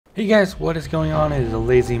Hey guys, what is going on? It is a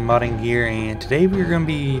Lazy Modding here, and today we're going to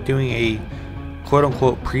be doing a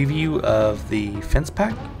quote-unquote preview of the fence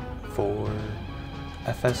pack for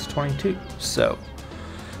FS22. So,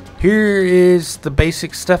 here is the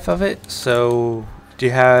basic stuff of it. So, you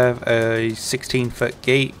have a 16-foot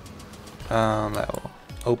gate that will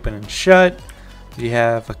open and shut. You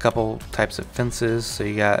have a couple types of fences. So,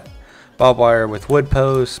 you got barbed wire with wood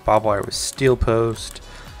posts, barbed wire with steel post,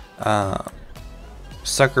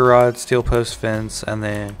 sucker rod, steel post fence, and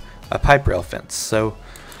then a pipe rail fence. So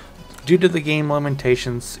due to the game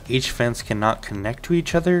limitations, each fence cannot connect to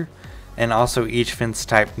each other, and also each fence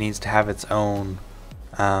type needs to have its own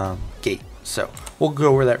gate. So we'll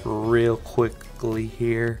go over that real quickly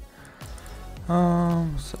here.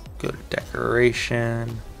 So go to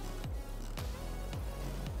decoration.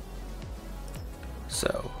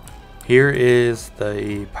 So here is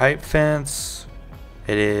the pipe fence.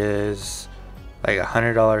 It is like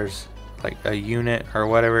 $100 like a unit or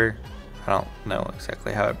whatever. I don't know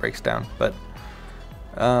exactly how it breaks down, but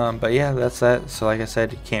yeah, that's that. So like I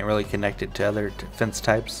said, you can't really connect it to other fence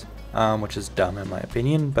types, which is dumb in my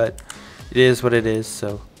opinion, but it is what it is.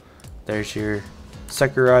 So there's your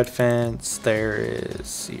sucker rod fence, there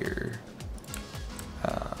is your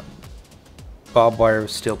barbed wire with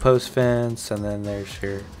steel post fence, and then there's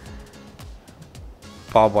your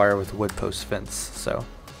barbed wire with wood post fence. So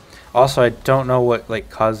also, I don't know what like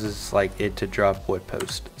causes like it to drop wood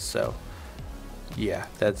post. So yeah,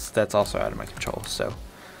 that's also out of my control. So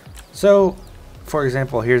for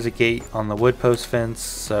example, here's a gate on the wood post fence.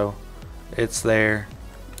 So it's there,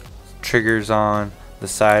 triggers on the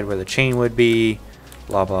side where the chain would be,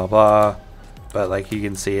 blah blah blah. But like you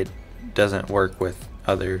can see, it doesn't work with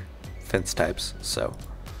other fence types. So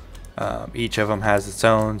each of them has its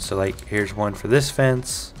own. So like here's one for this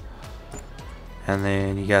fence. And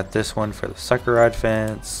then you got this one for the sucker rod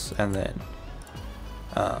fence, and then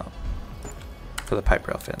for the pipe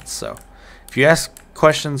rail fence. So if you ask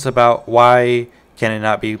questions about why can it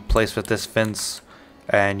not be placed with this fence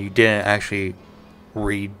and you didn't actually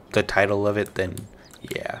read the title of it, then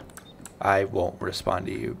yeah, I won't respond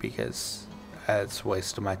to you because it's a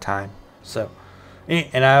waste of my time. So,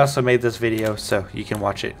 and I also made this video so you can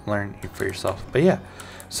watch it and learn for yourself. But yeah,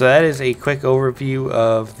 so that is a quick overview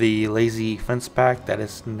of the Lazy Fence Pack that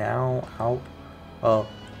is now out, well,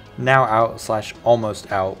 now out slash almost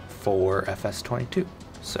out for FS22.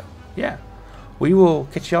 So yeah, we will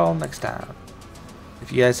catch y'all next time.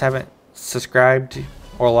 If you guys haven't subscribed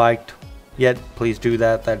or liked yet, please do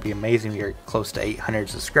that. That'd be amazing. We're close to 800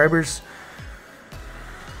 subscribers.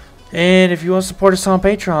 And if you want to support us on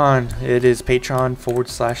Patreon, it is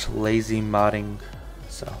patreon.com/lazymodding.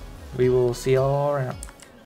 So we will see y'all around.